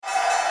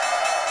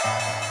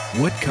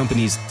What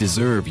companies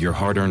deserve your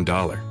hard-earned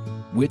dollar?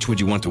 Which would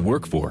you want to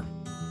work for?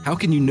 How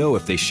can you know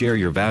if they share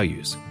your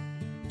values?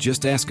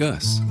 Just ask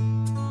us.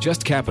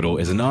 Just Capital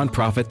is a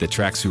nonprofit that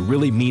tracks who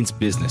really means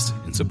business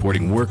in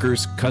supporting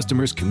workers,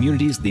 customers,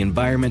 communities, the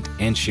environment,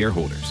 and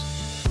shareholders.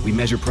 We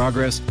measure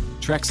progress,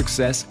 track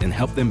success, and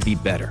help them be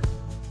better.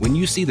 When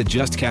you see the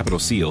Just Capital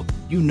seal,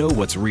 you know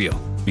what's real,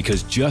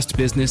 because just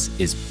business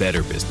is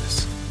better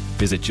business.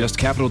 Visit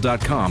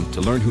justcapital.com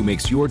to learn who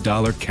makes your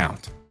dollar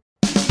count.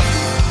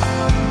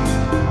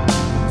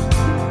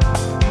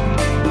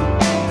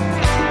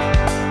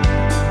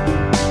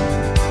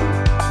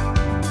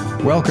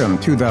 Welcome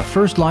to the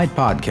First Light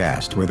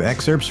Podcast with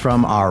excerpts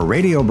from our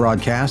radio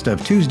broadcast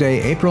of Tuesday,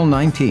 April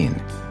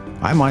 19.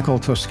 I'm Michael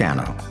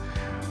Toscano.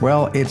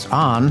 Well, it's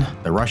on.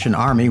 The Russian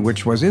army,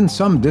 which was in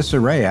some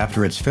disarray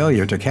after its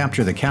failure to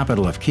capture the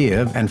capital of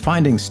Kiev and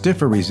finding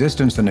stiffer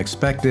resistance than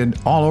expected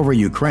all over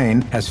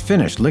Ukraine, has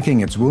finished licking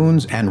its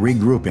wounds and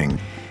regrouping,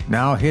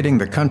 now hitting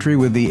the country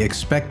with the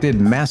expected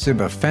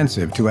massive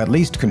offensive to at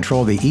least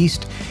control the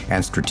east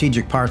and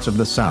strategic parts of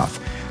the south.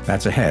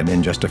 That's ahead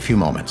in just a few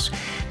moments.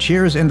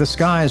 Cheers in the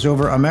skies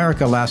over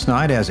America last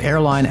night as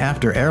airline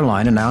after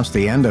airline announced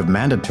the end of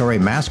mandatory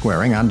mask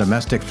wearing on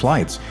domestic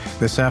flights.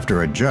 This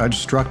after a judge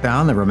struck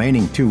down the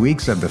remaining 2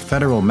 weeks of the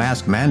federal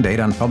mask mandate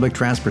on public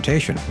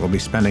transportation. We'll be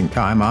spending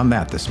time on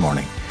that this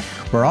morning.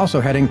 We're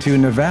also heading to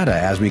Nevada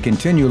as we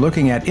continue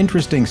looking at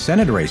interesting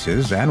Senate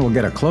races, and we'll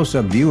get a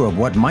close-up view of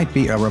what might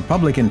be a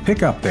Republican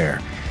pickup there.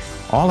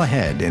 All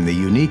ahead in the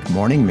unique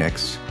morning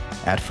mix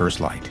at First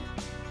Light.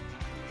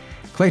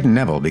 Clayton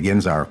Neville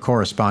begins our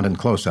correspondent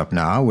close-up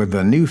now with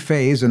the new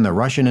phase in the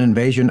Russian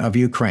invasion of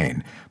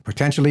Ukraine,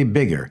 potentially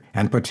bigger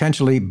and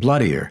potentially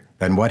bloodier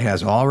than what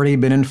has already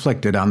been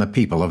inflicted on the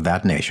people of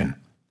that nation.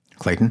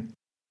 Clayton?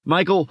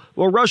 Michael,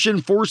 while Russian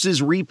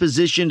forces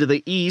reposition to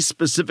the east,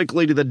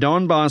 specifically to the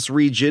Donbas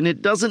region,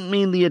 it doesn't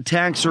mean the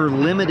attacks are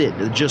limited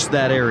to just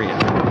that area.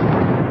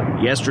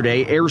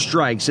 Yesterday,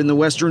 airstrikes in the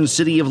western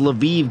city of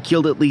Lviv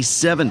killed at least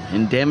 7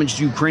 and damaged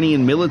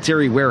Ukrainian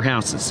military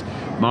warehouses.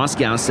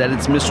 Moscow said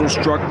its missiles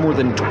struck more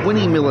than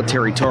 20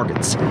 military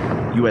targets.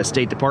 U.S.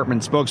 State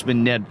Department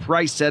spokesman Ned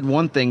Price said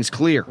one thing's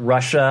clear.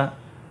 Russia,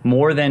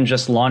 more than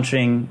just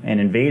launching an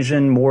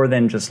invasion, more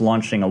than just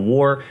launching a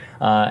war,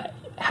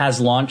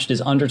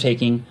 is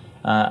undertaking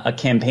a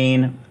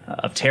campaign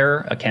of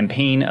terror, a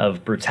campaign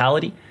of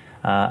brutality,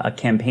 a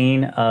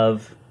campaign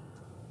of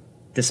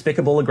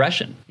despicable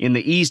aggression. In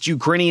the east,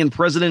 Ukrainian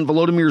President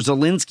Volodymyr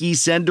Zelensky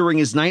said during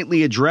his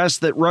nightly address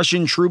that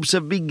Russian troops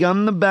have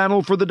begun the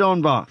battle for the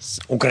Donbas.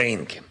 And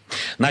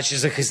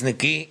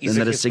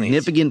that a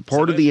significant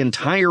part of the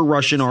entire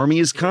Russian army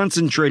is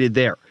concentrated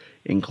there,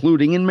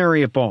 including in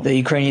Mariupol. The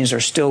Ukrainians are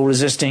still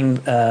resisting.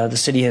 The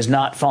city has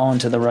not fallen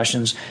to the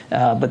Russians,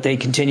 but they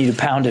continue to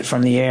pound it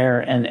from the air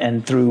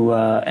and through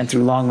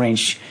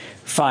long-range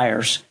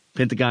fires.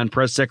 Pentagon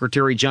Press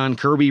Secretary John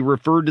Kirby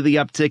referred to the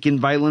uptick in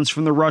violence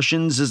from the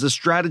Russians as a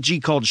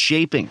strategy called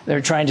shaping. They're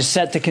trying to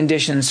set the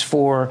conditions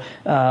for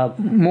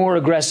more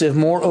aggressive,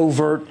 more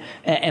overt,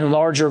 and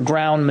larger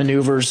ground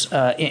maneuvers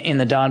in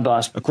the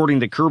Donbas. According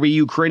to Kirby,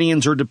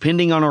 Ukrainians are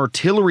depending on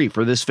artillery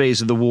for this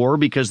phase of the war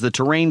because the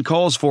terrain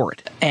calls for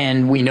it.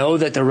 And we know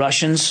that the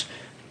Russians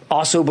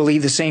also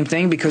believe the same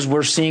thing because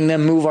we're seeing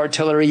them move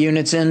artillery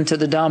units into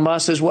the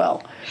Donbas as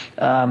well.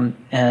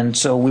 And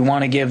so we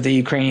want to give the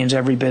Ukrainians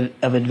every bit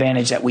of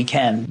advantage that we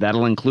can.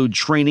 That'll include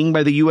training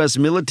by the U.S.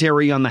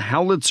 military on the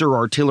howitzer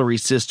artillery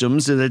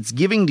systems that it's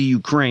giving to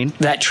Ukraine.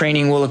 That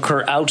training will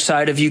occur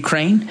outside of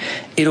Ukraine.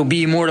 It'll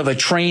be more of a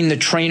train the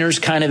trainers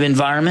kind of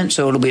environment.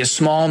 So it'll be a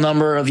small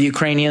number of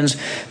Ukrainians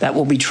that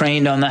will be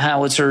trained on the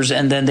howitzers,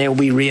 and then they'll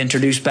be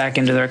reintroduced back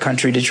into their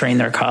country to train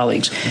their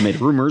colleagues. Amid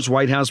rumors,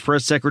 White House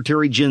Press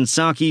Secretary Jen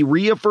Psaki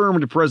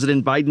reaffirmed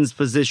President Biden's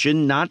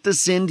position not to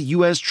send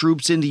U.S.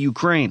 troops into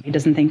Ukraine. He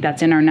doesn't think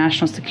that's in our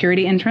national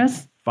security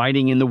interests.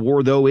 Fighting in the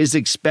war, though, is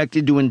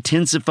expected to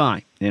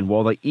intensify. And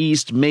while the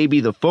east may be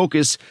the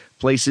focus,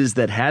 places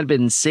that had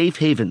been safe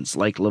havens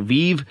like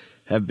Lviv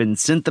have been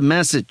sent the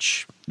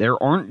message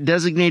there aren't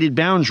designated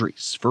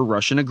boundaries for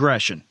Russian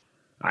aggression.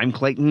 I'm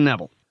Clayton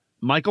Neville.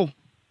 Michael?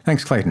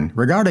 Thanks, Clayton.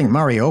 Regarding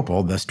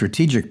Mariupol, the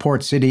strategic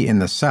port city in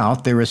the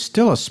south, there is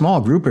still a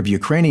small group of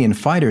Ukrainian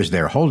fighters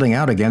there holding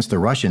out against the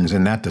Russians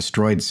in that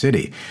destroyed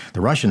city.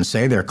 The Russians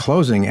say they're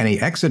closing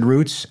any exit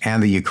routes,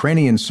 and the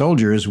Ukrainian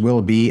soldiers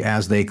will be,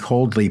 as they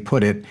coldly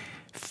put it,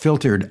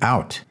 filtered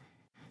out.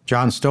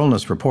 John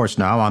Stolness reports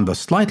now on the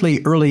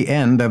slightly early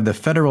end of the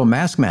federal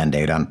mask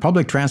mandate on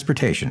public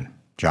transportation.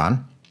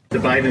 John? The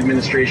Biden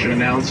administration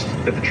announced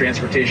that the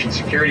Transportation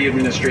Security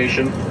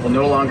Administration will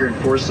no longer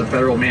enforce the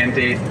federal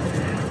mandate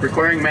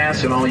requiring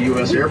masks in all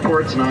U.S.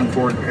 airports and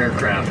on-board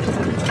aircraft.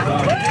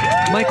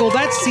 Michael,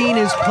 that scene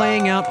is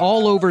playing out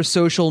all over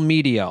social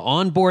media,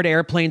 on board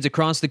airplanes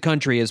across the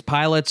country as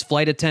pilots,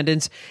 flight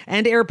attendants,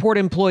 and airport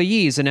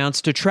employees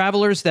announced to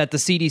travelers that the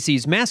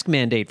CDC's mask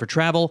mandate for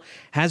travel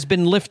has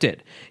been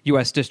lifted.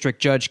 U.S. District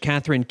Judge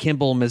Catherine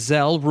Kimball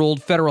Mizell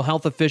ruled federal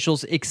health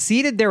officials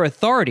exceeded their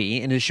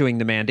authority in issuing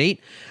the mandate,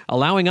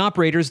 allowing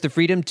operators the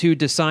freedom to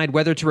decide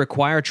whether to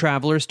require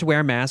travelers to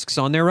wear masks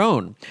on their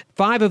own.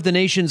 5 of the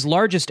nation's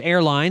largest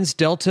airlines,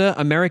 Delta,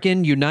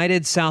 American,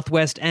 United,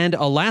 Southwest, and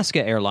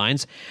Alaska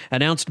Airlines,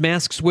 announced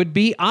masks would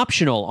be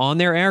optional on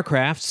their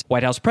aircrafts.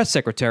 White House Press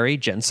Secretary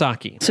Jen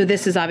Psaki. So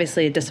this is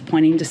obviously a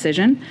disappointing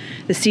decision.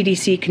 The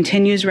CDC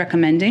continues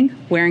recommending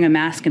wearing a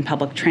mask in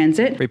public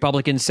transit.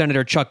 Republican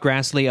Senator Chuck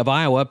Grassley of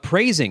Iowa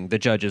praising the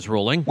judge's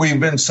ruling. We've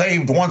been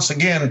saved once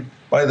again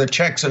by the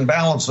checks and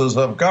balances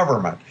of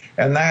government.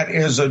 And that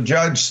is a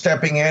judge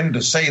stepping in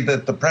to say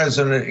that the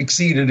president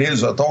exceeded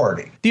his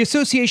authority. The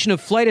Association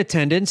of Flight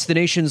Attendants, the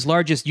nation's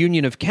largest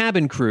union of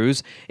cabin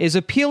crews, is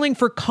appealing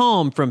for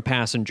calm from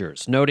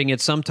passengers, noting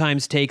it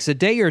sometimes takes a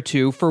day or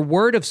two for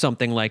word of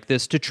something like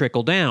this to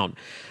trickle down.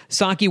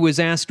 Psaki was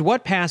asked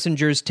what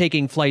passengers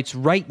taking flights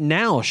right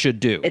now should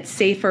do. It's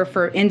safer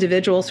for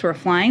individuals who are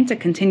flying to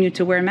continue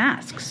to wear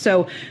masks.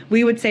 So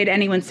we would say to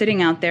anyone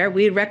sitting out there,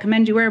 we'd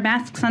recommend you wear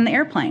masks on the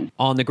airplane.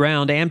 On the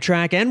ground,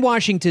 Amtrak and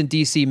Washington,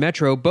 D.C.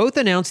 Metro both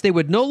announced they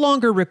would no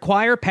longer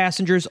require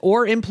passengers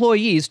or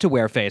employees to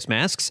wear face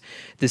masks.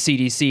 The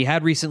CDC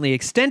had recently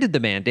extended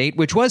the mandate,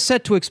 which was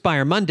set to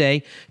expire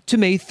Monday, to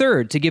May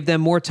 3rd to give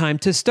them more time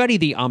to study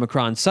the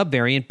Omicron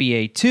subvariant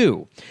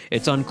BA2.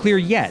 It's unclear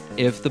yet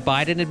if the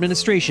Biden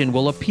administration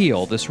will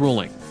appeal this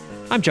ruling.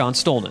 I'm John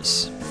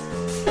Stolnis.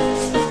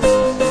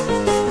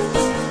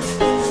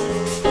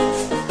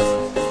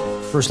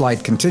 First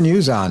Light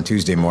continues on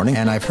Tuesday morning,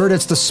 and I've heard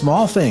it's the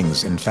small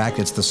things. In fact,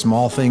 it's the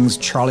small things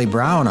Charlie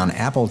Brown on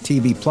Apple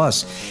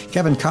TV+.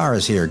 Kevin Carr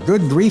is here.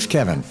 Good grief,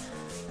 Kevin.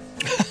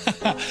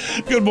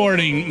 Good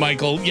morning,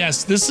 Michael.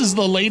 Yes, this is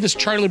the latest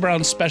Charlie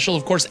Brown special.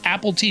 Of course,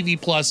 Apple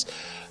TV+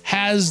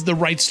 has the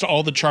rights to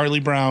all the Charlie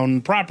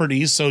Brown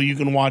properties, so you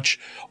can watch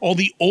all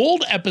the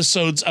old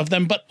episodes of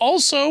them, but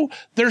also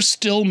they're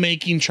still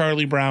making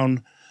Charlie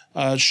Brown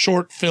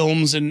short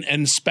films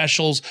and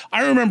specials.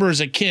 I remember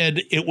as a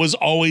kid, it was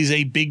always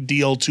a big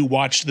deal to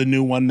watch the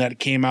new one that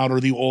came out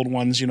or the old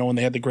ones, you know, when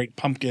they had the Great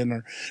Pumpkin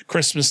or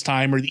Christmas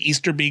Time or the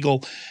Easter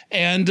Beagle.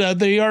 And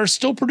they are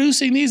still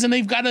producing these, and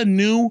they've got a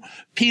new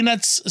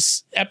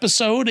Peanuts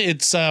episode.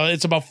 It's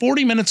about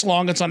 40 minutes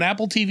long. It's on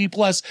Apple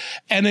TV+,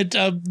 and it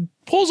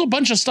pulls a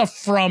bunch of stuff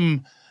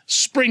from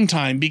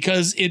Springtime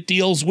because it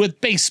deals with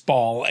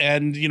baseball,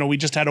 and you know, we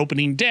just had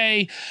opening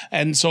day,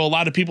 and so a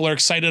lot of people are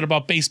excited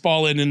about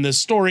baseball. And in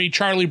this story,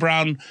 Charlie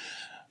Brown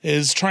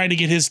is trying to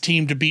get his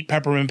team to beat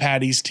Peppermint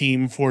Patty's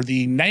team for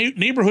the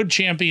neighborhood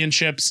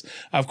championships.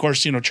 Of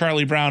course, you know,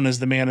 Charlie Brown as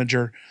the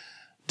manager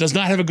does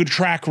not have a good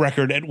track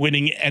record at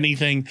winning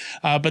anything.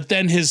 But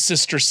then his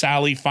sister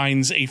Sally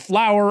finds a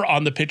flower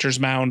on the pitcher's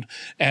mound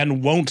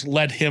and won't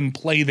let him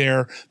play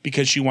there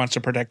because she wants to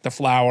protect the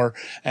flower.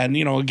 And,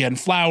 you know, again,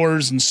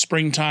 flowers and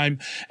springtime.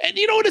 And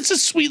you know what? It's a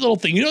sweet little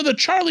thing. You know, the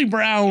Charlie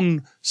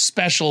Brown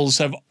specials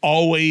have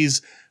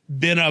always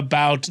been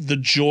about the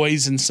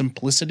joys and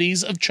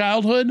simplicities of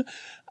childhood.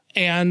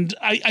 And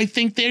I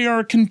think they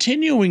are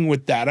continuing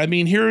with that. I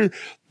mean, here,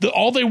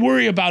 all they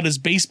worry about is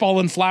baseball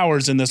and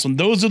flowers in this one.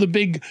 Those are the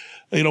big,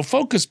 you know,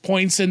 focus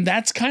points, and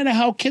that's kind of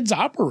how kids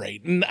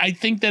operate. And I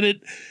think that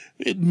it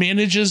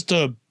manages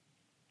to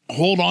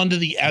hold on to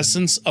the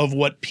essence of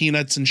what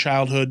Peanuts and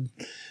childhood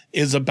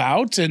is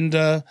about, and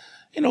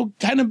you know,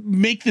 kind of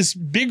make this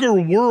bigger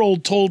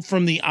world told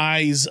from the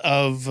eyes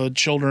of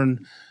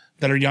children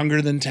that are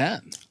younger than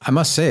 10. I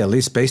must say, at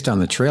least based on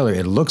the trailer,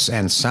 it looks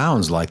and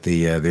sounds like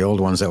the old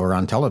ones that were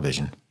on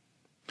television.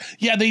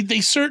 Yeah,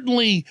 they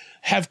certainly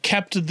have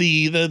kept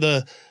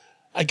the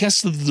I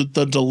guess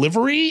the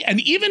delivery, and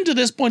even to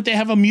this point, they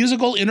have a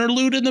musical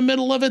interlude in the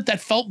middle of it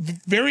that felt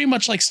very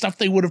much like stuff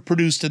they would have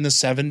produced in the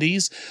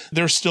 70s.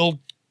 They're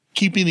still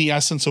keeping the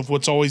essence of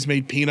what's always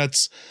made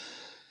Peanuts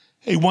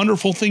a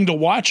wonderful thing to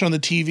watch on the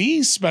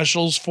TV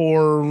specials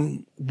for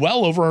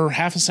well over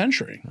half a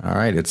century. All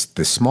right, it's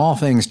The Small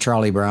Things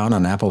Charlie Brown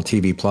on Apple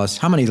TV+.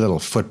 How many little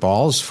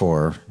footballs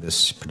for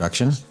this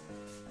production?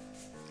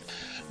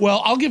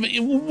 Well,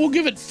 we'll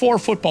give it 4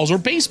 footballs, or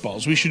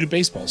baseballs. We should do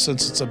baseballs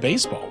since it's a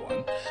baseball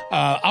one.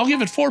 I'll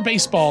give it 4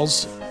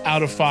 baseballs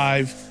out of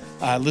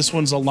 5. This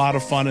one's a lot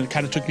of fun, and it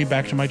kind of took me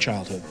back to my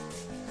childhood.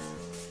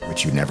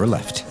 Which you never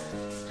left.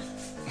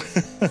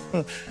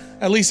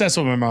 At least that's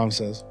what my mom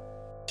says.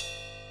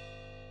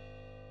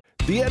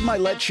 The Ed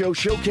Milet Show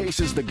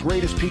showcases the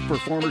greatest peak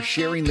performers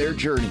sharing their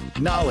journey,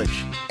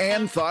 knowledge,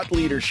 and thought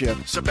leadership.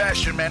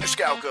 Sebastian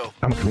Maniscalco.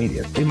 I'm a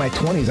comedian. In my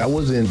 20s, I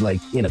wasn't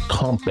like in a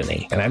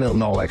company, and I don't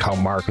know like how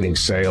marketing,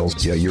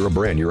 sales. Yeah, you're a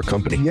brand, you're a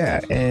company.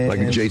 Yeah. And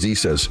like Jay-Z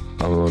says,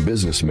 I'm a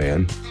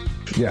businessman.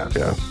 Yeah.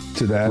 Yeah.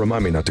 To that.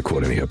 Remind me not to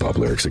quote any hip-hop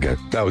lyrics again.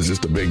 That was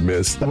just a big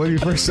miss. When you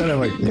first said it, I'm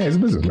like, yeah, he's a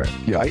businessman.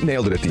 Yeah, I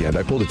nailed it at the end.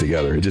 I pulled it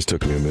together. It just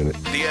took me a minute.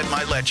 The Ed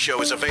Milet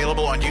Show is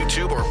available on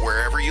YouTube or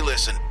wherever you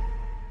listen.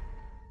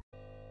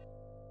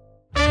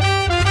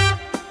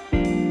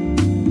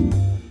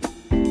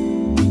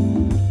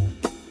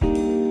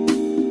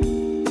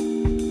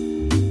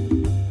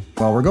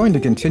 Well, we're going to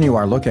continue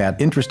our look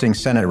at interesting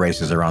Senate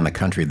races around the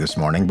country this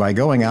morning by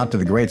going out to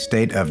the great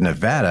state of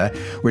Nevada,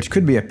 which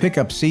could be a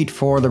pickup seat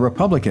for the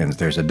Republicans.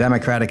 There's a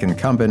Democratic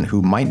incumbent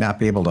who might not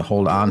be able to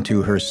hold on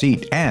to her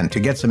seat. And to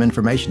get some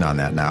information on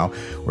that now,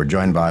 we're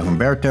joined by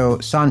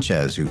Humberto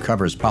Sanchez, who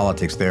covers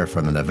politics there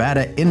from the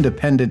Nevada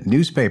Independent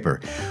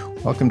newspaper.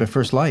 Welcome to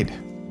First Light.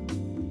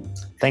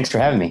 Thanks for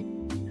having me.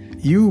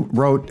 You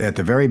wrote at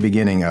the very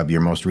beginning of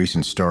your most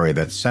recent story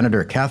that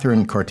Senator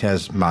Catherine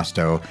Cortez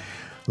Masto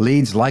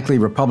leads likely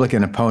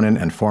Republican opponent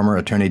and former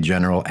Attorney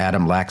General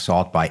Adam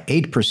Laxalt by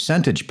 8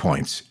 percentage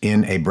points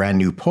in a brand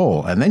new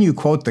poll. And then you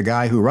quote the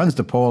guy who runs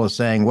the poll as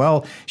saying,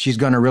 well, she's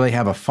going to really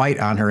have a fight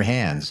on her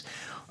hands.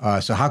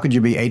 So how could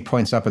you be 8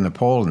 points up in the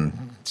poll and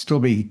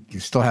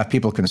still have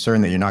people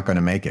concerned that you're not going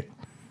to make it?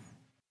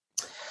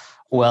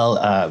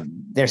 Well,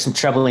 there's some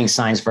troubling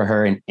signs for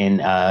her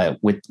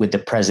with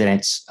the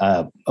president's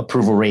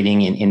approval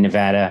rating in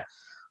Nevada.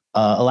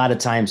 A lot of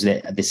times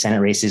the Senate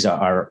races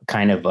are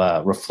kind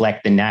of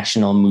reflect the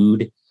national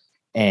mood.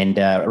 And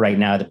right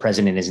now, the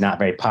president is not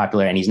very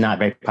popular, and he's not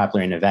very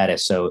popular in Nevada.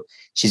 So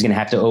she's going to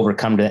have to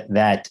overcome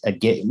that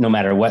no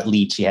matter what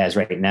lead she has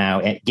right now.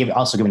 And given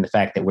the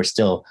fact that we're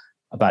still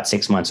about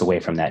 6 months away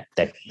from that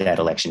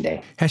election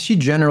day. Has she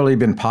generally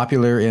been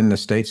popular in the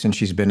state since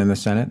she's been in the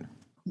Senate?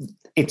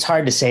 It's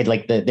hard to say.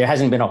 There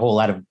hasn't been a whole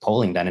lot of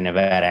polling done in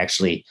Nevada,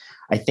 actually.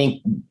 I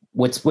think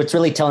what's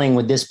really telling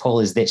with this poll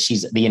is that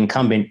she's the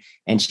incumbent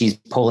and she's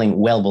polling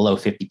well below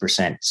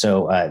 50%.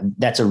 So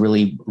that's a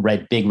really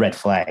big red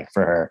flag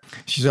for her.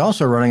 She's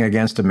also running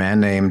against a man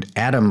named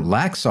Adam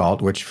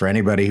Laxalt, which for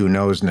anybody who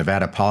knows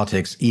Nevada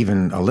politics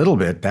even a little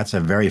bit, that's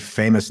a very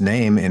famous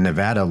name in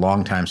Nevada,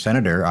 longtime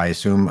senator. I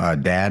assume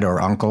dad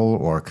or uncle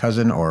or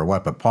cousin or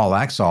what, but Paul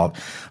Laxalt,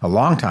 a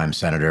longtime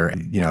senator,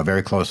 a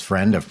very close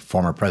friend of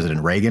former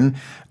President Reagan.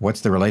 What's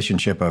the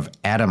relationship of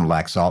Adam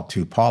Laxalt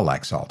to Paul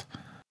Laxalt?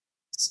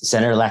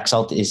 Senator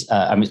Laxalt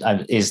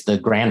is the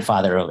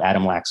grandfather of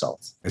Adam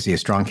Laxalt. Is he a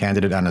strong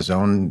candidate on his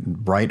own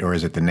right, or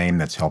is it the name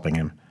that's helping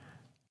him?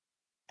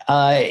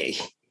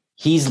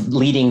 He's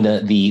leading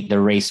the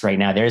race right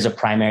now. There's a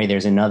primary.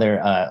 There's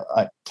another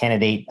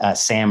candidate,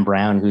 Sam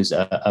Brown, who's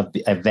a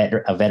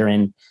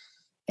veteran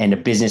and a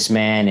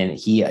businessman, and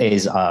he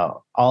is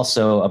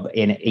also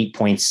in 8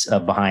 points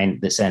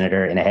behind the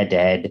senator in a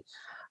head-to-head.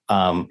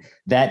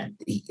 That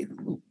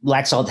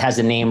Laxalt has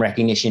the name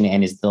recognition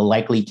and is the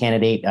likely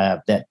candidate.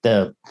 That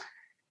the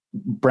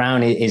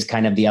Brown is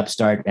kind of the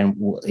upstart, and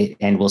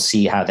we'll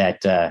see how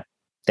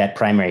that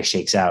primary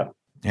shakes out.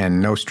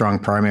 And no strong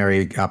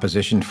primary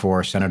opposition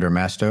for Senator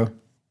Masto?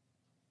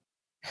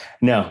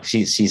 No,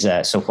 she's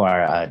so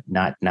far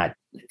not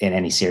in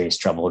any serious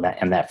trouble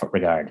in that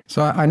regard.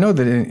 So I know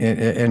that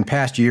in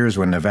past years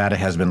when Nevada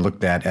has been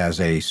looked at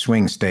as a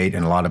swing state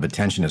and a lot of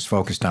attention is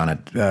focused on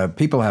it,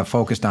 people have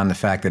focused on the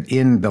fact that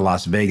in the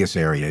Las Vegas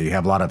area, you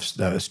have a lot of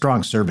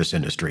strong service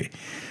industry.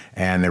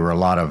 And there were a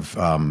lot of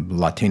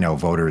Latino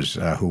voters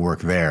who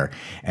work there.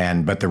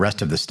 But the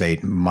rest of the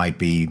state might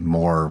be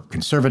more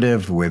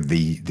conservative, with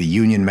the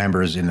union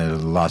members in the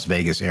Las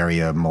Vegas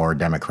area more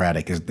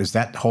Democratic. Is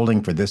that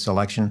holding for this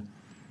election?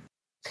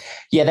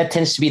 Yeah, that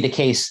tends to be the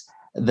case.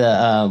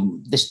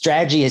 The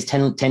strategy has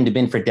tend to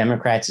been for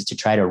Democrats is to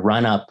try to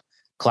run up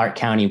Clark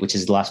County, which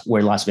is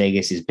where Las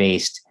Vegas is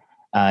based.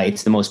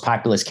 It's the most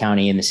populous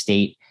county in the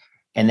state.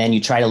 And then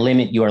you try to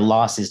limit your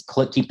losses,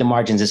 keep the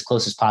margins as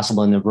close as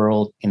possible in the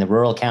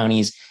rural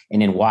counties,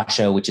 and in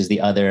Washoe,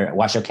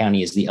 Washoe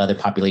County is the other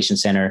population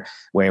center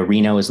where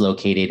Reno is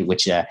located,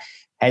 which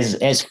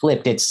has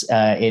flipped.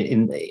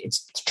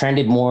 It's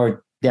trended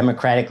more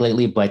Democratic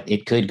lately, but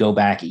it could go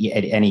back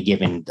at any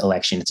given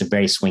election. It's a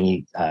very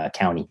swingy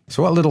county.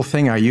 So what little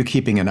thing are you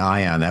keeping an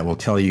eye on that will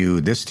tell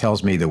you, this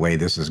tells me the way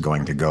this is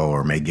going to go,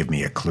 or may give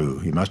me a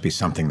clue? It must be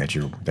something that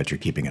you're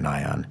keeping an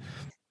eye on.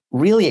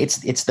 Really,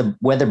 it's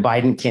whether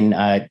Biden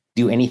can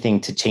do anything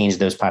to change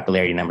those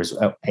popularity numbers.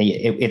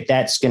 If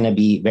that's going to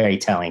be very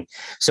telling.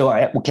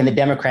 So can the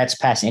Democrats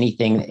pass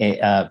anything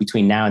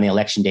between now and the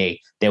election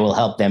day that will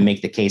help them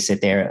make the case that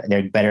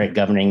they're better at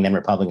governing than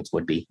Republicans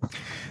would be?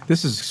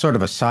 This is sort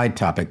of a side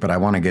topic, but I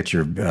want to get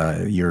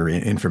your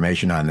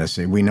information on this.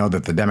 We know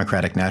that the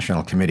Democratic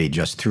National Committee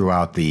just threw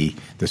out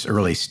this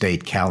early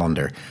state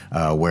calendar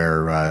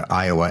where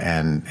Iowa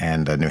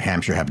and New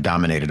Hampshire have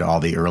dominated all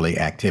the early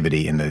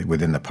activity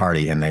within the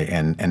party,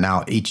 and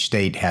now each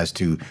state has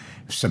to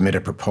submit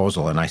a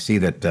proposal. And I see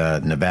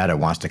that Nevada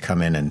wants to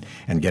come in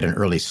and get an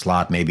early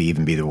slot, maybe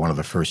even be one of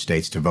the first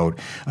states to vote.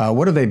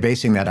 What are they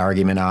basing that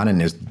argument on?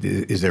 And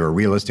is there a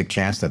realistic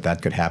chance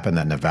that could happen,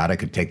 that Nevada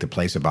could take the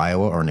place of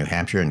Iowa or New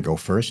Hampshire and go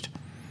first?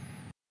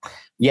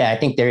 Yeah, I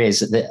think there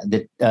is.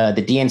 The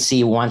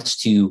DNC wants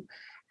to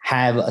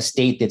have a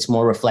state that's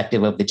more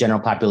reflective of the general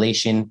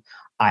population.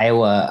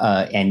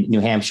 Iowa and New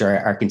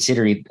Hampshire are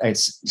considered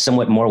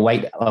somewhat more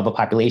white of a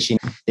population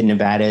than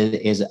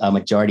Nevada is a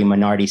majority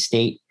minority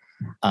state.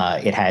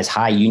 It has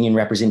high union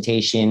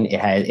representation.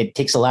 It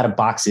ticks a lot of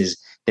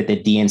boxes that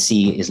the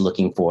DNC is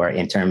looking for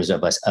in terms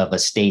of a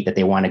state that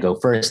they want to go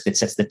first, that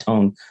sets the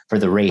tone for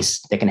the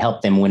race, that can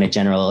help them win a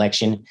general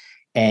election.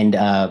 And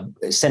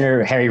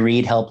Senator Harry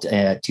Reid helped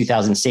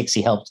 2006.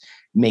 He helped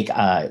make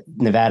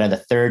Nevada the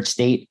third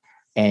state.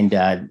 And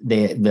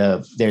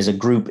there's a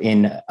group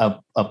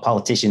of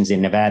politicians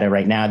in Nevada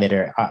right now that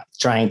are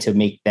trying to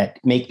make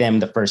them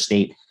the first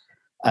state,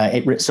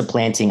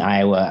 supplanting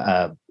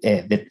Iowa.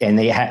 And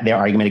their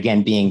argument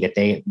again being that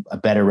they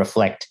better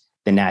reflect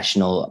the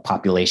national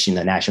population,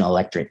 the national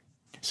electorate.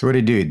 So what do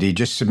you do? Do you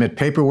just submit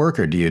paperwork,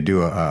 or do you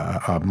do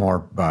a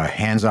more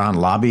hands-on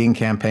lobbying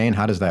campaign?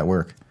 How does that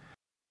work?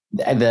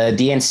 The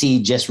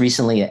DNC just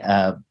recently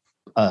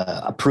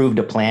approved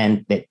a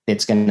plan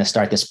that's going to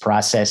start this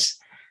process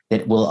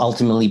that will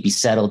ultimately be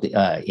settled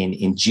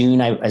in June,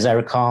 as I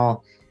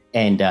recall.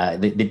 And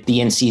the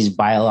DNC's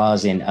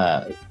bylaws and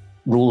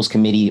Rules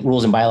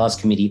and Bylaws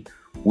Committee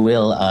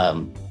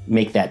will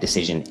make that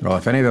decision. Well,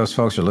 if any of those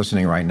folks are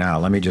listening right now,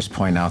 let me just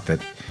point out that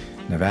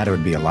Nevada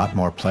would be a lot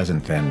more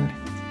pleasant than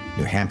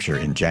New Hampshire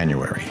in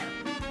January.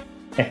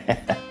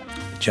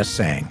 Just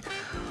saying.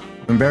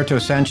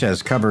 Humberto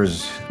Sanchez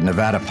covers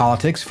Nevada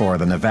politics for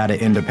the Nevada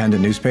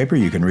Independent newspaper.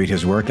 You can read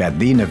his work at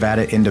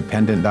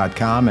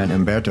thenevadaindependent.com. And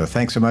Humberto,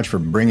 thanks so much for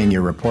bringing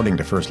your reporting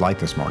to First Light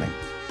this morning.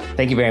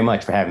 Thank you very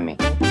much for having me.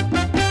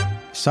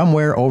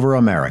 Somewhere over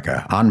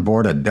America, on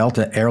board a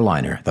Delta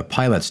airliner, the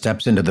pilot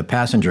steps into the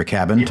passenger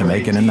cabin to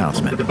make an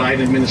announcement. The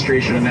Biden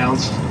administration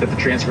announced that the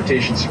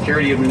Transportation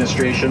Security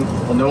Administration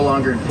will no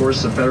longer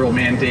enforce the federal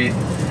mandate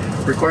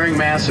requiring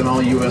masks in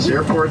all U.S.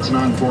 airports and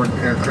on-board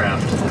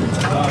aircraft.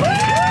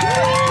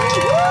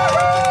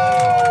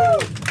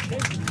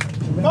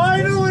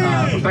 Finally!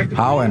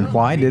 How and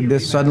why did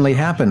this suddenly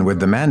happen with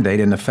the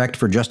mandate in effect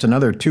for just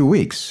another 2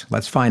 weeks?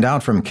 Let's find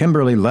out from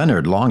Kimberly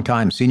Leonard,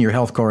 longtime senior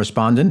health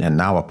correspondent and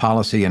now a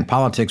policy and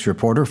politics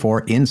reporter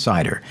for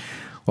Insider.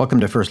 Welcome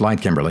to First Light,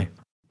 Kimberly.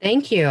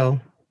 Thank you.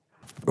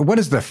 What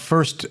is the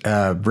first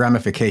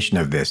ramification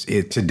of this?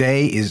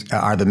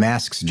 Are the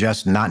masks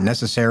just not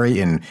necessary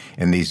in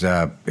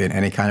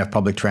any kind of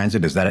public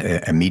transit? Is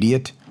that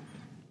immediate?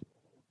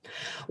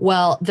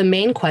 Well, the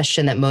main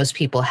question that most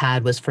people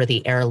had was for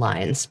the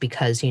airlines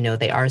because,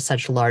 they are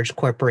such large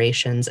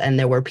corporations, and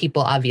there were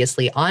people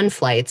obviously on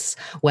flights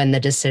when the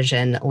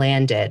decision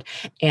landed.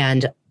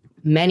 And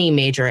many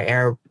major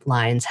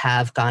airlines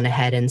have gone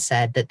ahead and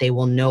said that they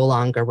will no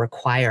longer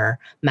require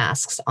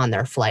masks on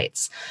their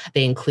flights.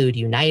 They include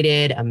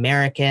United,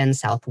 American,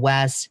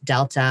 Southwest,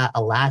 Delta,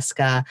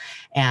 Alaska,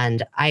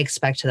 and I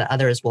expect that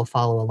others will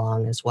follow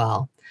along as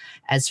well.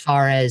 As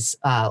far as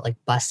like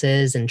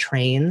buses and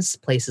trains,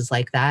 places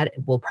like that,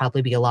 it will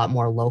probably be a lot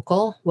more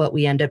local, what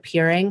we end up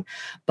hearing.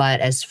 But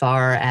as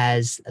far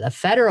as the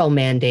federal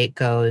mandate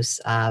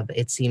goes,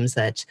 it seems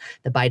that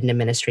the Biden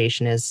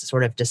administration is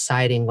sort of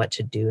deciding what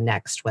to do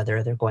next,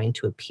 whether they're going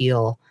to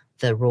appeal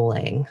the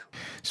ruling.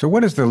 So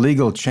what is the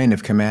legal chain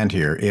of command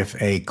here? If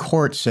a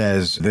court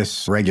says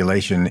this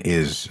regulation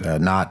is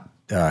not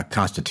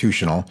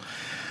constitutional,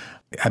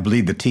 I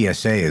believe the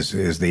TSA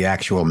is the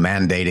actual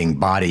mandating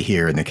body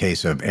here in the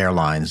case of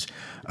airlines.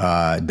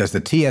 Does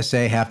the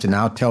TSA have to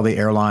now tell the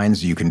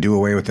airlines you can do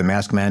away with the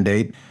mask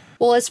mandate?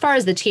 Well, as far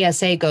as the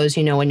TSA goes,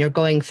 when you're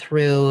going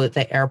through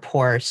the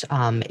airport,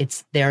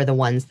 they're the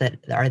ones that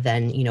are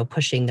then,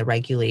 pushing the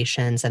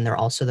regulations, and they're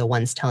also the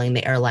ones telling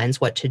the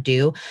airlines what to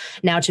do.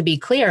 Now, to be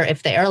clear,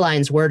 if the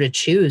airlines were to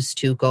choose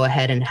to go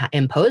ahead and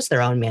impose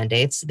their own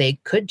mandates, they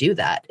could do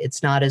that.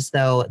 It's not as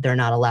though they're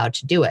not allowed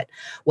to do it.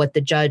 What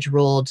the judge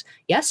ruled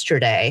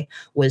yesterday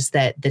was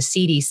that the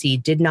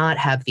CDC did not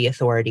have the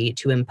authority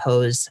to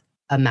impose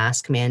a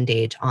mask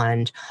mandate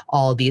on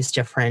all these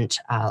different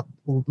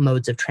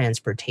modes of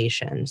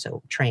transportation,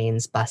 so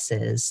trains,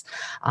 buses.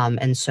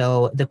 And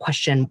so the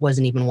question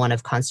wasn't even one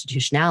of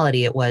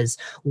constitutionality. It was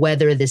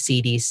whether the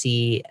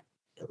CDC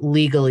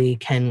legally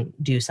can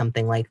do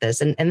something like this.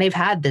 And they've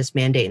had this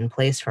mandate in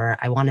place for,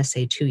 I want to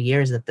say, 2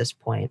 years at this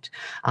point.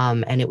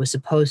 And it was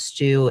supposed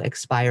to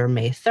expire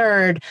May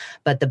 3rd,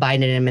 but the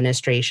Biden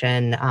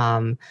administration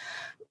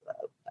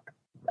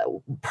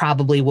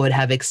probably would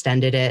have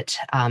extended it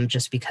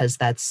just because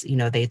that's,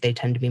 they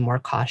tend to be more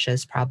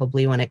cautious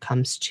probably when it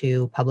comes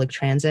to public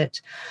transit.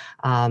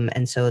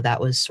 And so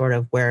that was sort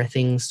of where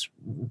things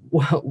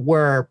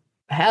were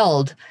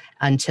held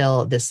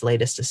until this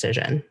latest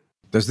decision.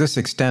 Does this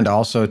extend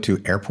also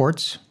to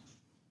airports?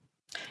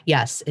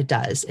 Yes, it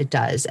does. It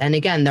does. And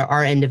again, there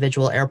are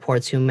individual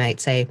airports who might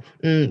say,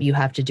 you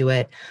have to do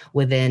it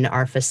within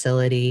our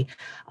facility.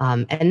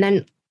 And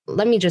then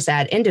let me just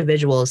add,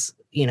 individuals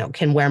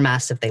can wear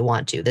masks if they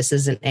want to. This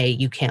isn't a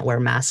you can't wear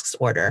masks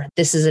order.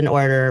 This is an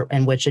order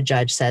in which a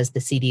judge says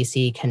the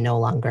CDC can no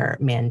longer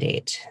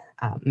mandate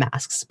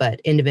masks, but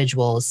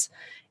individuals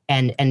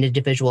and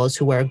individuals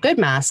who wear good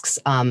masks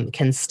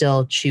can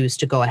still choose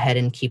to go ahead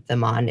and keep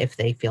them on if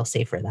they feel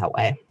safer that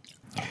way.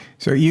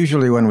 So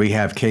usually when we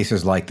have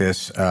cases like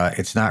this,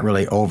 it's not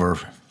really over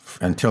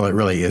until it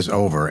really is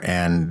over.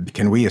 And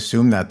can we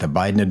assume that the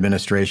Biden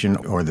administration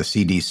or the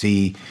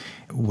CDC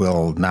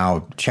will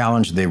now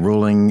challenge the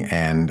ruling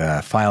and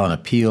file an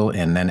appeal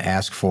and then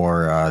ask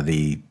for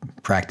the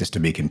practice to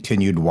be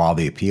continued while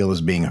the appeal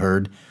is being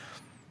heard?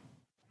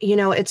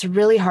 It's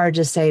really hard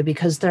to say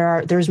because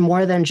there's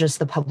more than just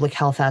the public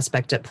health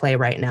aspect at play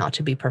right now,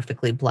 to be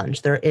perfectly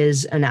blunt. There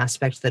is an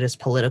aspect that is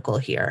political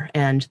here,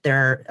 and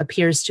there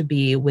appears to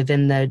be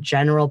within the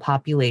general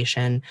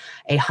population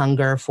a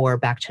hunger for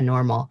back to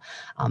normal.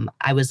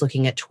 I was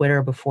looking at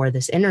Twitter before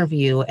this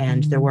interview,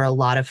 and there were a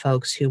lot of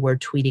folks who were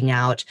tweeting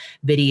out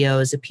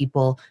videos of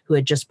people who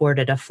had just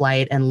boarded a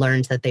flight and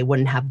learned that they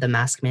wouldn't have the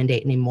mask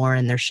mandate anymore,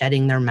 and they're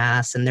shedding their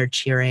masks and they're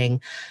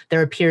cheering.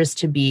 There appears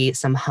to be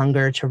some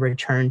hunger to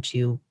return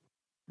to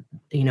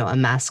a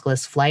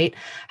maskless flight.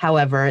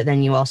 However,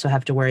 then you also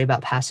have to worry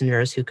about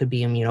passengers who could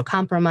be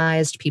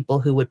immunocompromised, people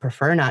who would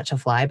prefer not to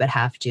fly but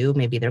have to.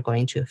 Maybe they're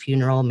going to a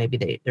funeral.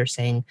 Maybe they're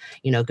saying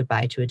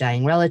goodbye to a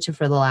dying relative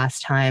for the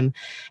last time.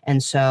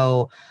 And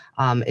so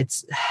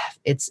it's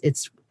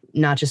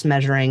not just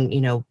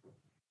measuring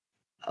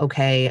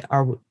okay,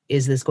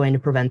 is this going to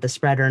prevent the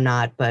spread or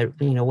not? But,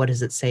 what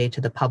does it say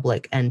to the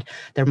public? And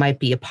there might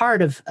be a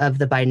part of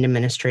the Biden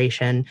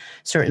administration,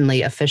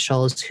 certainly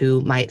officials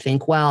who might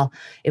think, well,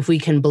 if we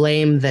can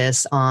blame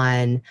this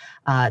on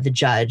the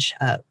judge,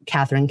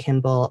 Catherine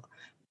Kimball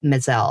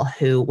Mizelle,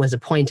 who was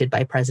appointed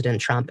by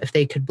President Trump, if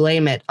they could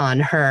blame it on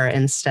her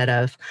instead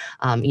of,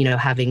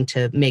 having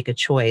to make a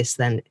choice,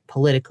 then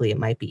politically it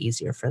might be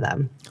easier for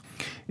them.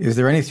 Is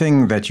there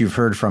anything that you've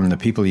heard from the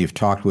people you've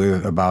talked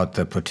with about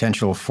the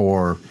potential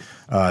for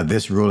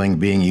this ruling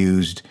being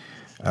used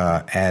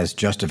as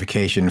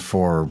justification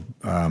for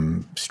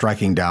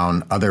striking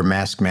down other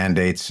mask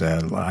mandates?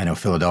 I know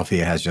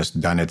Philadelphia has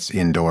just done its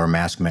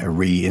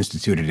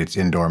reinstituted its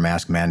indoor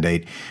mask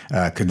mandate.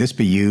 Could this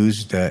be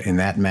used in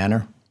that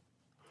manner?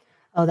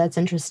 Oh, that's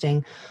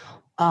interesting.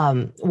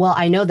 Well,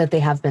 I know that they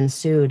have been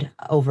sued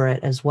over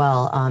it as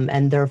well.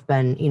 And there have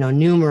been,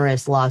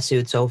 numerous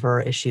lawsuits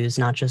over issues,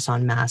 not just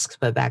on masks,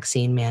 but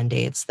vaccine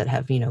mandates that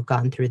have,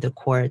 gone through the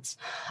courts.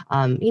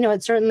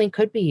 It certainly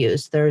could be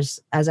used. There's,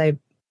 as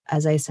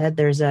I said,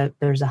 there's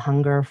a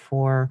hunger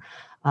for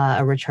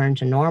a return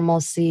to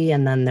normalcy.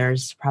 And then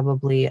there's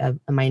probably a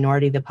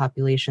minority of the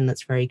population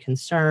that's very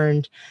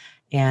concerned.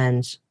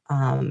 And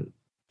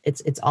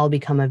it's all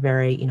become a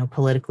very,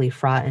 politically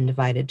fraught and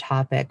divided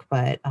topic.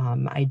 But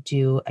I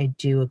do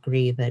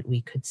agree that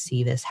we could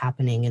see this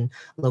happening in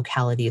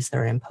localities that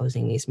are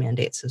imposing these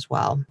mandates as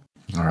well.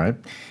 All right.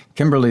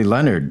 Kimberly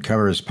Leonard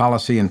covers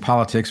policy and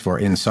politics for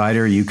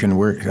Insider. You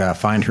can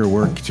find her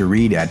work to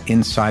read at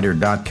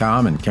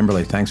insider.com. And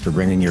Kimberly, thanks for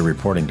bringing your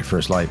reporting to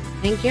First Light.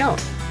 Thank you.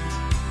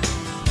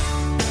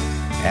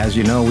 As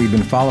you know, we've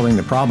been following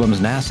the problems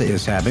NASA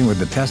is having with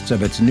the tests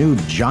of its new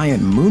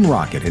giant moon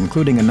rocket,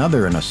 including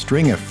another in a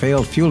string of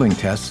failed fueling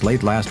tests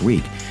late last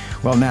week.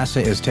 Well,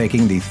 NASA is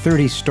taking the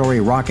 30-story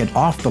rocket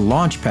off the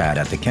launch pad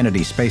at the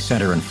Kennedy Space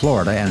Center in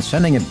Florida and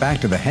sending it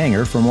back to the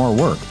hangar for more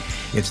work.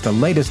 It's the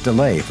latest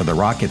delay for the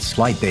rocket's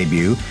flight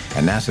debut,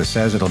 and NASA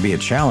says it'll be a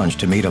challenge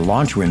to meet a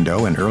launch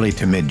window in early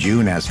to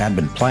mid-June as had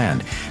been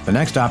planned. The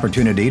next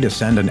opportunity to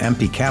send an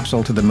empty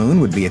capsule to the moon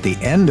would be at the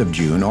end of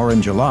June or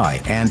in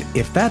July. And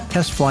if that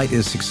test flight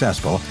is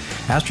successful,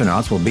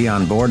 astronauts will be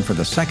on board for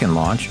the second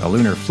launch, a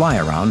lunar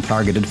fly-around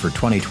targeted for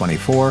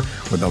 2024,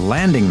 with a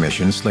landing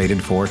mission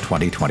slated for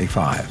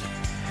 2025.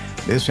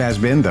 This has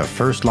been the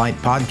First Light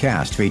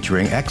Podcast,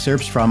 featuring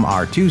excerpts from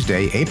our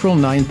Tuesday, April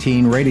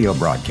 19 radio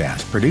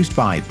broadcast, produced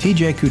by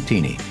TJ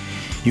Cutini.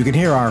 You can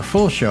hear our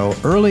full show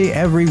early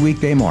every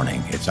weekday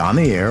morning. It's on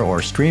the air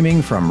or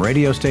streaming from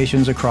radio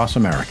stations across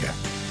America.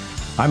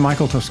 I'm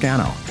Michael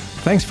Toscano.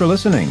 Thanks for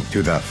listening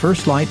to the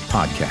First Light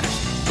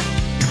Podcast.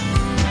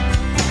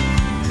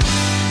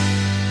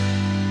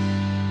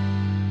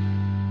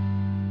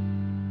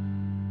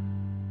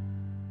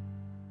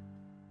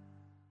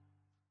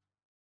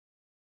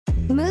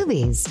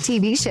 Movies,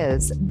 TV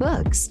shows,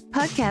 books,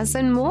 podcasts,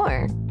 and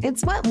more.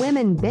 It's What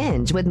Women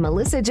Binge with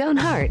Melissa Joan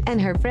Hart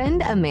and her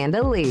friend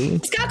Amanda Lee.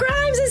 Scott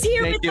Grimes is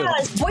here with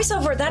us.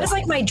 Voiceover, that is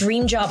like my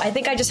dream job. I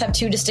think I just have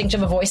too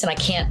distinctive a voice and I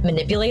can't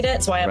manipulate it.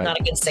 That's why I'm not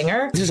a good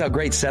singer. This is how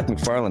great Seth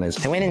MacFarlane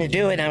is. I went in to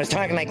do it and I was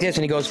talking like this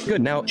and he goes,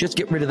 good, now just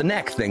get rid of the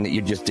neck thing that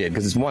you just did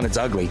because it's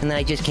ugly. And then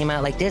I just came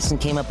out like this and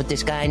came up with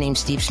this guy named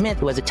Steve Smith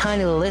who has a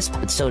tiny little lisp,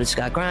 but so does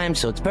Scott Grimes,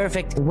 so it's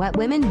perfect. What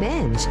Women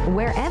Binge,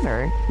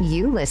 wherever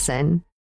you listen.